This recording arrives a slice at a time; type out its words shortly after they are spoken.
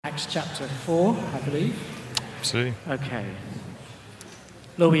Acts chapter 4, I believe. Absolutely. Okay.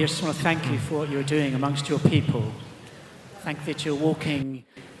 Lord, we just want to thank you for what you're doing amongst your people. Thank you that you're walking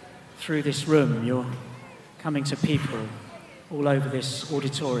through this room. You're coming to people all over this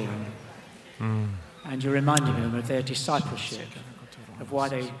auditorium. And you're reminding them of their discipleship, of why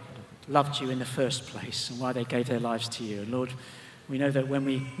they loved you in the first place and why they gave their lives to you. And Lord, we know that when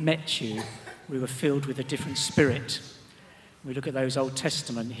we met you, we were filled with a different spirit. We look at those Old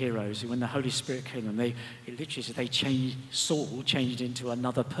Testament heroes, when the Holy Spirit came on, it literally said they changed, Saul changed into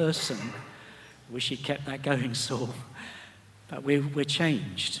another person. Wish he'd kept that going, Saul. But we're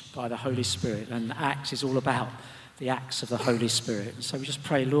changed by the Holy Spirit, and Acts is all about the acts of the Holy Spirit. And so we just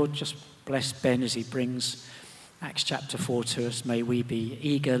pray, Lord, just bless Ben as he brings Acts chapter 4 to us. May we be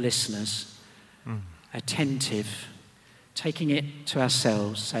eager listeners, attentive, taking it to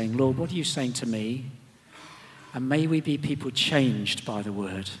ourselves, saying, Lord, what are you saying to me? And may we be people changed by the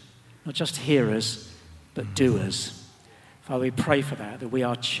word, not just hearers, but doers. Father, we pray for that we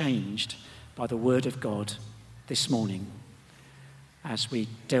are changed by the word of God this morning as we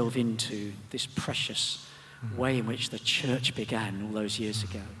delve into this precious way in which the church began all those years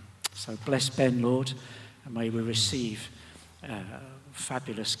ago. So bless Ben, Lord, and may we receive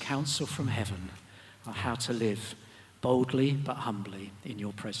fabulous counsel from heaven on how to live boldly but humbly in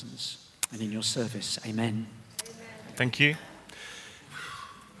your presence and in your service. Amen. Thank you.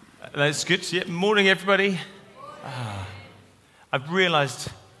 That's good. Yeah. Morning, everybody. I've realised.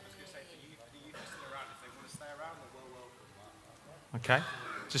 Okay.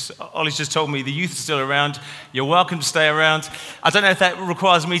 Ollie's just told me the youth are still around. You're welcome to stay around. I don't know if that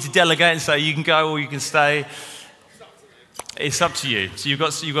requires me to delegate and say you can go or you can stay. It's up to you. So you've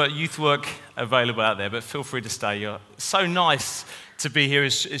got youth work available out there, but feel free to stay. You're so nice to be here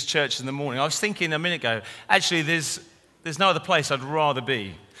as church in the morning. I was thinking a minute ago, actually, there's no other place I'd rather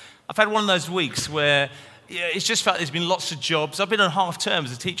be. I've had one of those weeks where it's just felt there's been lots of jobs. I've been on half term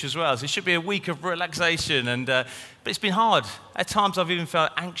as a teacher as well, so it should be a week of relaxation, but it's been hard. At times I've even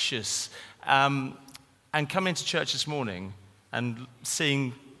felt anxious. And coming to church this morning and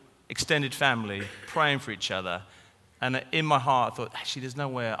seeing extended family, praying for each other, and in my heart I thought, actually, there's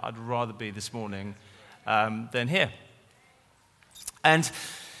nowhere I'd rather be this morning than here. And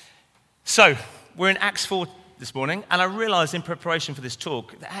so we're in Acts 4 this morning, and I realised in preparation for this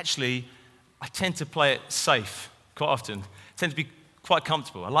talk that actually I tend to play it safe quite often. I tend to be quite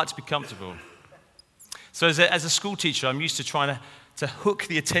comfortable. I like to be comfortable. So as a school teacher, I'm used to trying to hook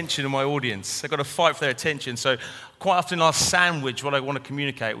the attention of my audience. I've got to fight for their attention. So quite often I'll sandwich what I want to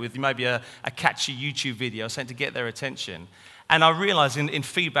communicate with maybe a catchy YouTube video, something to get their attention. And I realised in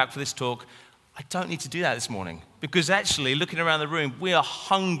feedback for this talk, I don't need to do that this morning, because actually, looking around the room, we are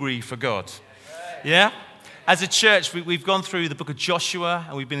hungry for God. Yeah? As a church, we've gone through the book of Joshua,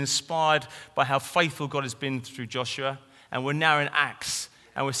 and we've been inspired by how faithful God has been through Joshua, and we're now in Acts,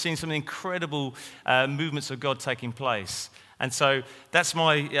 and we're seeing some incredible movements of God taking place. And so that's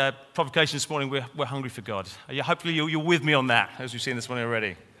my provocation this morning. We're hungry for God. Hopefully you're with me on that, as we've seen this morning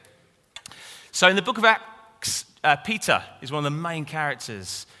already. So in the book of Acts, Peter is one of the main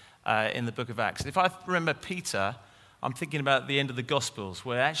characters in the book of Acts. If I remember Peter, I'm thinking about the end of the Gospels,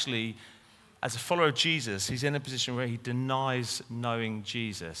 where actually, as a follower of Jesus, he's in a position where he denies knowing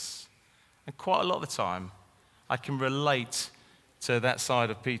Jesus. And quite a lot of the time, I can relate to that side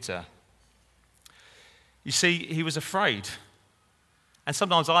of Peter. You see, he was afraid. And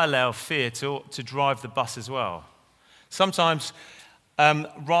sometimes I allow fear to drive the bus as well. Sometimes,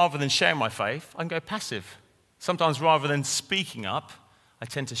 rather than sharing my faith, I can go passive. Sometimes, rather than speaking up, I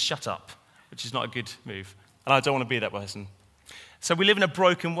tend to shut up, which is not a good move. And I don't want to be that person. So we live in a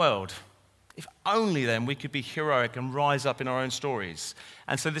broken world. If only then we could be heroic and rise up in our own stories.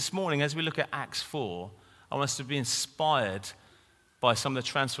 And so this morning, as we look at Acts 4, I want us to be inspired by some of the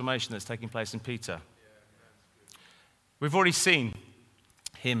transformation that's taking place in Peter. We've already seen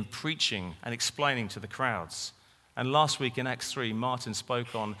him preaching and explaining to the crowds. And last week in Acts 3, Martin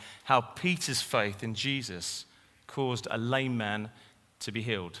spoke on how Peter's faith in Jesus caused a lame man to be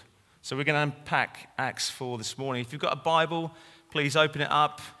healed. So we're going to unpack Acts 4 this morning. If you've got a Bible, please open it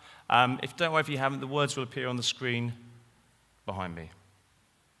up. Don't worry if you haven't, the words will appear on the screen behind me.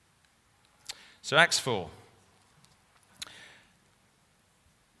 So Acts 4.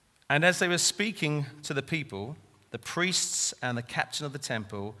 And as they were speaking to the people, the priests and the captain of the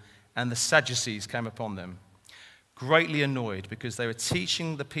temple and the Sadducees came upon them, greatly annoyed because they were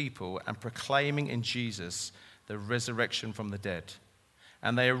teaching the people and proclaiming in Jesus the resurrection from the dead.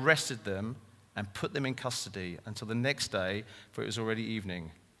 And they arrested them and put them in custody until the next day, for it was already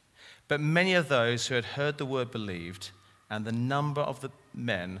evening. But many of those who had heard the word believed, and the number of the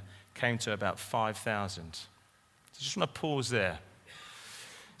men came to about 5,000. So I just want to pause there.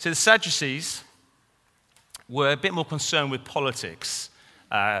 So the Sadducees were a bit more concerned with politics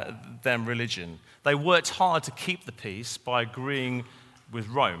than religion. They worked hard to keep the peace by agreeing with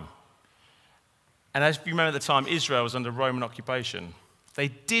Rome. And as you remember at the time, Israel was under Roman occupation. They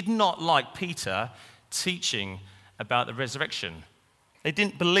did not like Peter teaching about the resurrection. They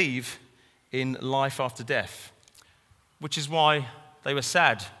didn't believe in life after death, which is why they were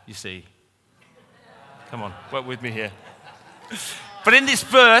sad, you see. Come on, work with me here. But in this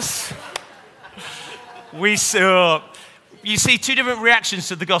verse, you see two different reactions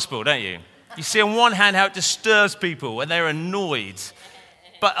to the gospel, don't you? You see on one hand how it disturbs people and they're annoyed.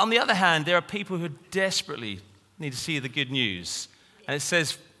 But on the other hand, there are people who desperately need to see the good news. And it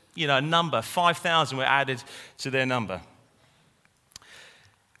says, a number, 5,000 were added to their number.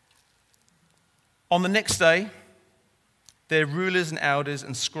 On the next day, their rulers and elders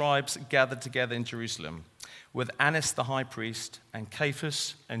and scribes gathered together in Jerusalem with Annas the high priest and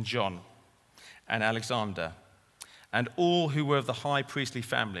Caiaphas and John and Alexander and all who were of the high priestly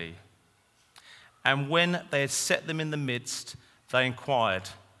family. And when they had set them in the midst, they inquired,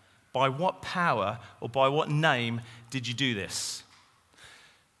 "By what power or by what name did you do this?"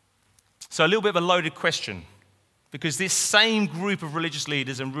 So a little bit of a loaded question, because this same group of religious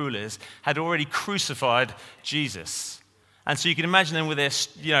leaders and rulers had already crucified Jesus. And so you can imagine them with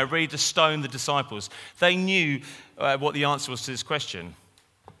their, ready to stone the disciples. They knew what the answer was to this question.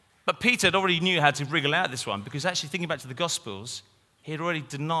 But Peter had already knew how to wriggle out this one, because actually thinking back to the Gospels, he had already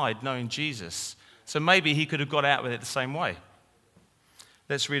denied knowing Jesus. So maybe he could have got out with it the same way.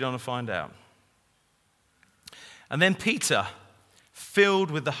 Let's read on and find out. And then Peter, filled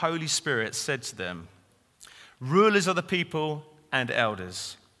with the Holy Spirit, said to them, "Rulers of the people and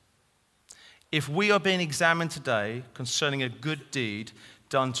elders, if we are being examined today concerning a good deed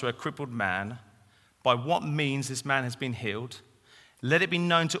done to a crippled man, by what means this man has been healed, let it be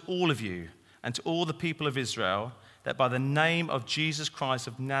known to all of you and to all the people of Israel that by the name of Jesus Christ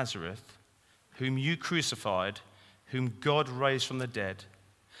of Nazareth, whom you crucified, whom God raised from the dead,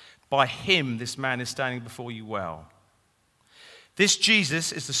 by him this man is standing before you well. This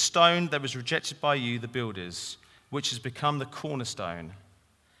Jesus is the stone that was rejected by you, the builders, which has become the cornerstone.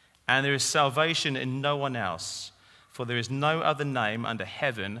 And there is salvation in no one else, for there is no other name under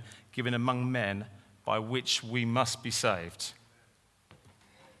heaven given among men by which we must be saved."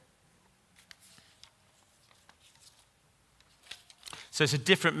 So it's a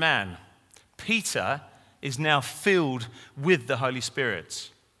different man. Peter is now filled with the Holy Spirit.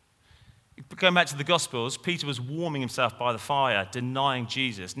 Going back to the Gospels, Peter was warming himself by the fire, denying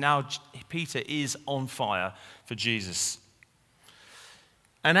Jesus. Now Peter is on fire for Jesus.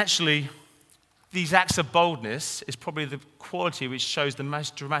 And actually, these acts of boldness is probably the quality which shows the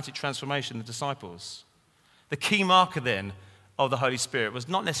most dramatic transformation in the disciples. The key marker then of the Holy Spirit was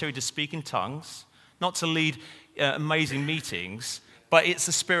not necessarily to speak in tongues, not to lead amazing meetings, but it's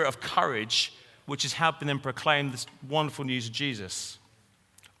the spirit of courage which is helping them proclaim this wonderful news of Jesus.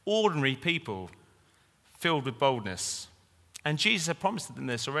 Ordinary people filled with boldness. And Jesus had promised them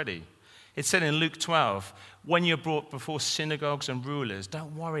this already. It said in Luke 12, when you're brought before synagogues and rulers,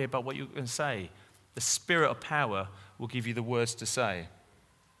 don't worry about what you're going to say. The spirit of power will give you the words to say.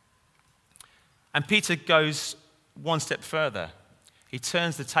 And Peter goes one step further. He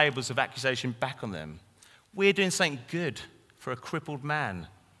turns the tables of accusation back on them. We're doing something good for a crippled man.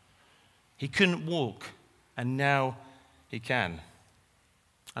 He couldn't walk, and now he can.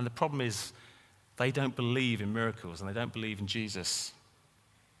 And the problem is, they don't believe in miracles and they don't believe in Jesus.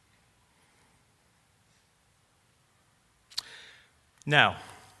 Now,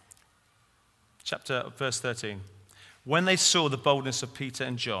 verse 13. When they saw the boldness of Peter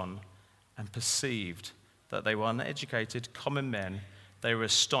and John and perceived that they were uneducated, common men, they were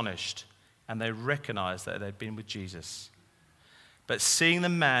astonished and they recognized that they'd been with Jesus. But seeing the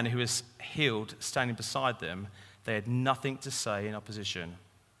man who was healed standing beside them, they had nothing to say in opposition.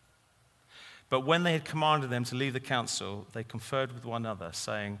 But when they had commanded them to leave the council, they conferred with one another,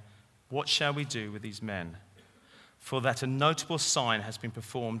 saying, "What shall we do with these men? For that a notable sign has been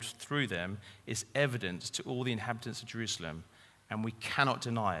performed through them is evident to all the inhabitants of Jerusalem, and we cannot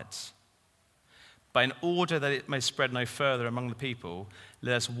deny it. But in order that it may spread no further among the people,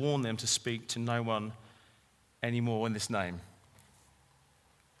 let us warn them to speak to no one anymore in this name."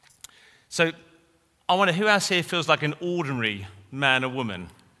 So I wonder, who else here feels like an ordinary man or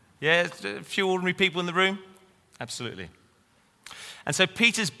woman? Yeah, a few ordinary people in the room? Absolutely. And so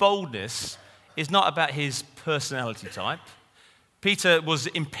Peter's boldness is not about his personality type. Peter was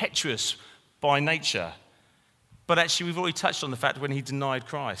impetuous by nature, But actually, we've already touched on the fact when he denied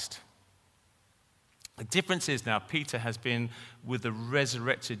Christ. The difference is now Peter has been with the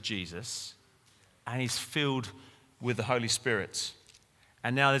resurrected Jesus, and he's filled with the Holy Spirit.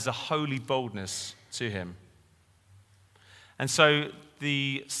 And now there's a holy boldness to him. And so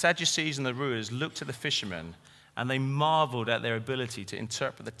the Sadducees and the rulers looked at the fishermen, and they marveled at their ability to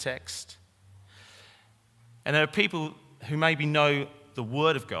interpret the text. And there are people who maybe know the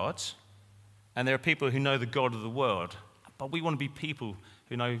Word of God, and there are people who know the God of the world. But we want to be people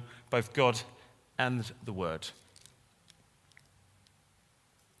who know both God and the Word.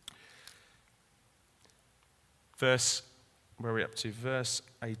 Where are we up to? Verse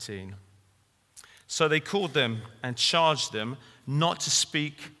 18. So they called them and charged them not to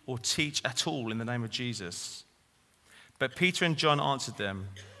speak or teach at all in the name of Jesus. But Peter and John answered them,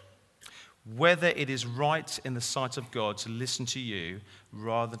 whether it is right in the sight of God to listen to you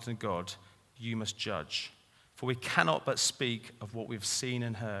rather than God, you must judge. For we cannot but speak of what we've seen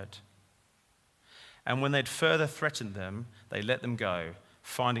and heard. And when they'd further threatened them, they let them go,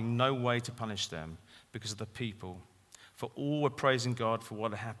 finding no way to punish them because of the people. For all were praising God for what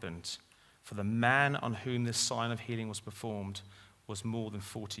had happened. For the man on whom this sign of healing was performed was more than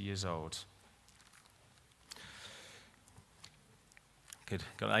 40 years old. Good.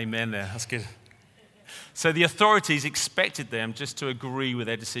 Got an amen there. That's good. So the authorities expected them just to agree with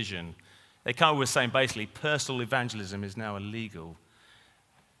their decision. They kind of were saying basically personal evangelism is now illegal.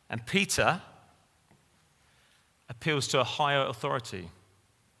 And Peter appeals to a higher authority.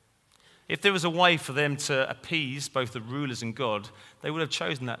 If there was a way for them to appease both the rulers and God, they would have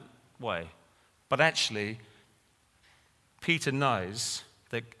chosen that way. But actually, Peter knows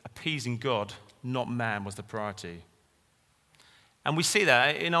that appeasing God, not man, was the priority. And we see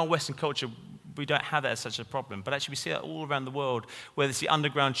that in our Western culture, we don't have that as such a problem. But actually, we see that all around the world, whether it's the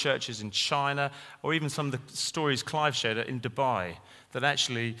underground churches in China or even some of the stories Clive shared in Dubai, that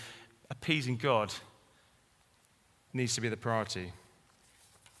actually appeasing God needs to be the priority.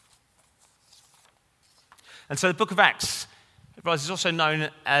 And so the book of Acts is also known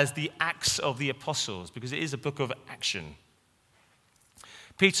as the Acts of the Apostles because it is a book of action.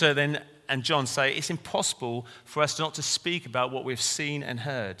 Peter then and John say it's impossible for us not to speak about what we've seen and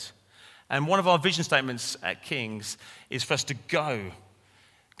heard. And one of our vision statements at King's is for us to go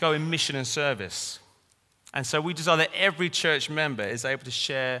in mission and service. And so we desire that every church member is able to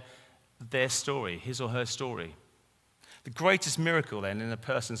share their story, his or her story. The greatest miracle then in a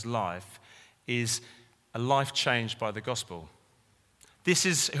person's life is a life changed by the gospel. This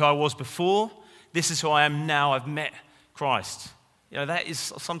is who I was before. This is who I am now. I've met Christ. You know, that is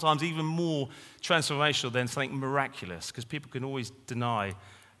sometimes even more transformational than something miraculous, because people can always deny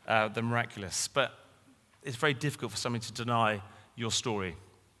the miraculous. But it's very difficult for somebody to deny your story.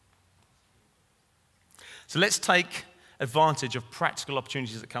 So let's take advantage of practical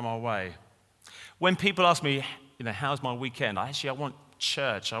opportunities that come our way. When people ask me, how's my weekend? I want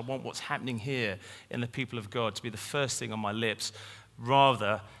church. I want what's happening here in the people of God to be the first thing on my lips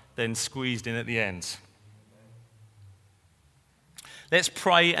rather than squeezed in at the end. Let's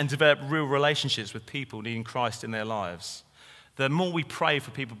pray and develop real relationships with people needing Christ in their lives. The more we pray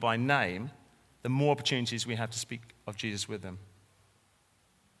for people by name, the more opportunities we have to speak of Jesus with them.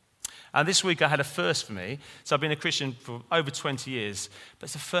 And this week I had a first for me. So I've been a Christian for over 20 years, but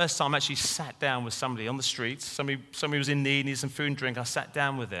it's the first time I actually sat down with somebody on the streets. Somebody was in need, needed some food and drink. I sat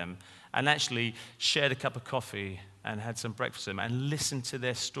down with them and actually shared a cup of coffee and had some breakfast with them and listened to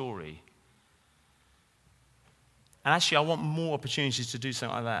their story. And actually, I want more opportunities to do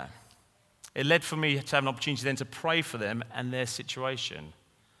something like that. It led for me to have an opportunity then to pray for them and their situation.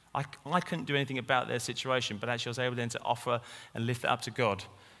 I couldn't do anything about their situation, but actually I was able then to offer and lift it up to God.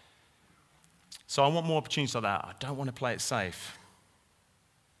 So I want more opportunities like that. I don't want to play it safe.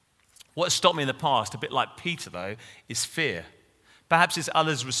 What has stopped me in the past, a bit like Peter though, is fear. Perhaps it's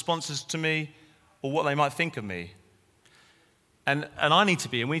others' responses to me or what they might think of me. And we need to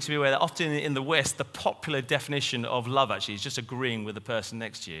be aware that often in the West, the popular definition of love actually is just agreeing with the person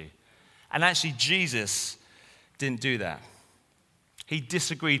next to you. And actually, Jesus didn't do that. He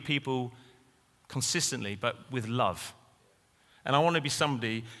disagreed people consistently, but with love. And I want to be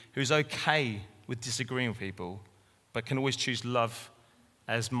somebody who's okay with disagreeing with people, but can always choose love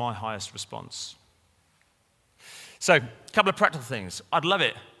as my highest response. So, a couple of practical things. I'd love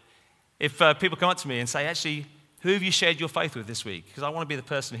it if people come up to me and say, actually, who have you shared your faith with this week? Because I want to be the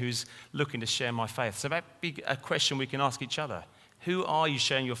person who's looking to share my faith. So that would be a question we can ask each other. Who are you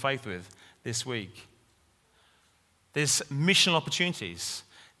sharing your faith with this week? There's missional opportunities.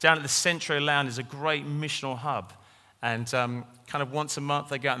 Down at the Centro Lounge is a great missional hub. And kind of once a month,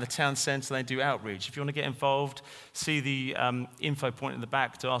 they go out in the town centre and they do outreach. If you want to get involved, see the info point in the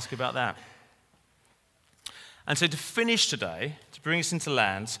back to ask about that. And so to finish today, to bring us into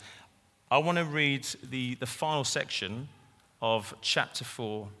land, I want to read the final section of chapter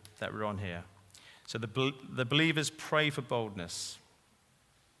 4 that we're on here. So the believers pray for boldness.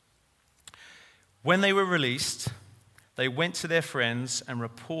 When they were released, they went to their friends and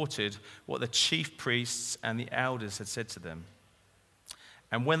reported what the chief priests and the elders had said to them.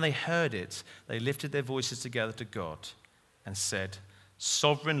 And when they heard it, they lifted their voices together to God and said,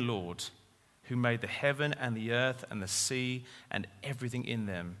 "Sovereign Lord, who made the heaven and the earth and the sea and everything in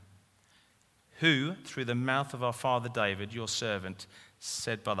them, who, through the mouth of our father David, your servant,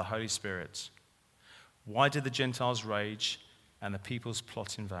 said by the Holy Spirit, why did the Gentiles rage and the peoples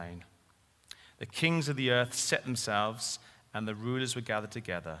plot in vain? The kings of the earth set themselves, and the rulers were gathered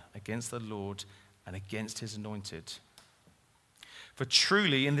together against the Lord and against his anointed. For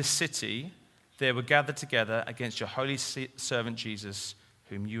truly in this city they were gathered together against your holy servant Jesus,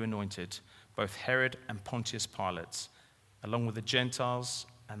 whom you anointed, both Herod and Pontius Pilate, along with the Gentiles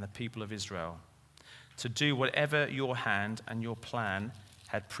and the people of Israel, to do whatever your hand and your plan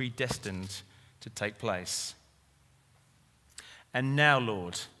had predestined to take place. And now,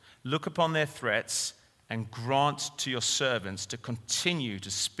 Lord, look upon their threats and grant to your servants to continue to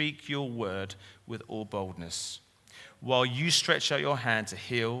speak your word with all boldness, while you stretch out your hand to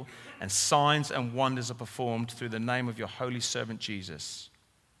heal, and signs and wonders are performed through the name of your holy servant Jesus."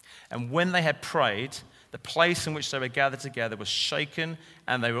 And when they had prayed, the place in which they were gathered together was shaken,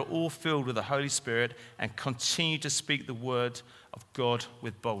 and they were all filled with the Holy Spirit and continued to speak the word of God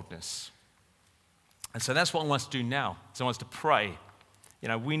with boldness. And so that's what I want us to do now. So I want us to pray. You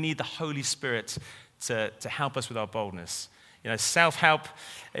know, we need the Holy Spirit to help us with our boldness. You know, self-help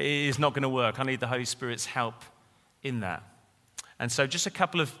is not going to work. I need the Holy Spirit's help in that. And so just a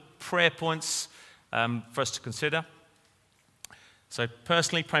couple of prayer points for us to consider. So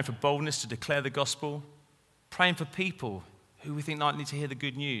personally, praying for boldness to declare the gospel, praying for people who we think might need to hear the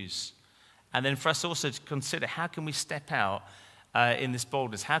good news. And then for us also to consider, how can we step out in this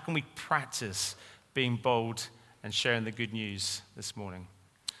boldness? How can we practice being bold and sharing the good news this morning?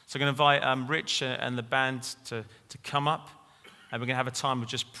 So I'm going to invite Rich and the band to come up, and we're going to have a time of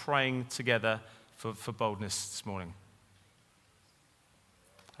just praying together for boldness this morning.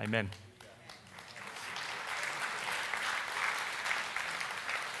 Amen.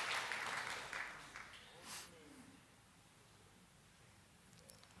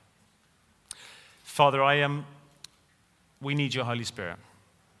 Father, we need your Holy Spirit.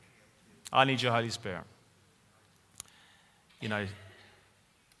 I need your Holy Spirit. You know,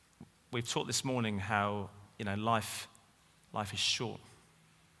 we've taught this morning how, you know, life is short.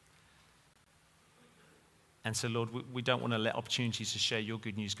 And so, Lord, we don't want to let opportunities to share your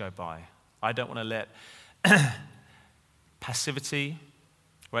good news go by. I don't want to let passivity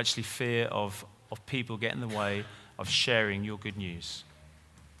or actually fear of people get in the way of sharing your good news.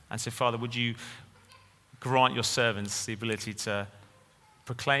 And so, Father, would you grant your servants the ability to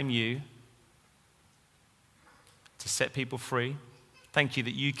proclaim you, to set people free. Thank you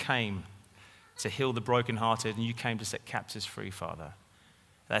that you came to heal the brokenhearted and you came to set captives free, Father.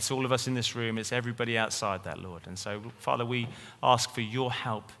 That's all of us in this room. It's everybody outside that, Lord. And so, Father, we ask for your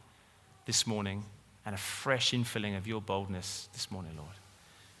help this morning and a fresh infilling of your boldness this morning, Lord.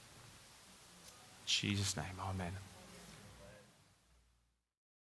 In Jesus' name, amen.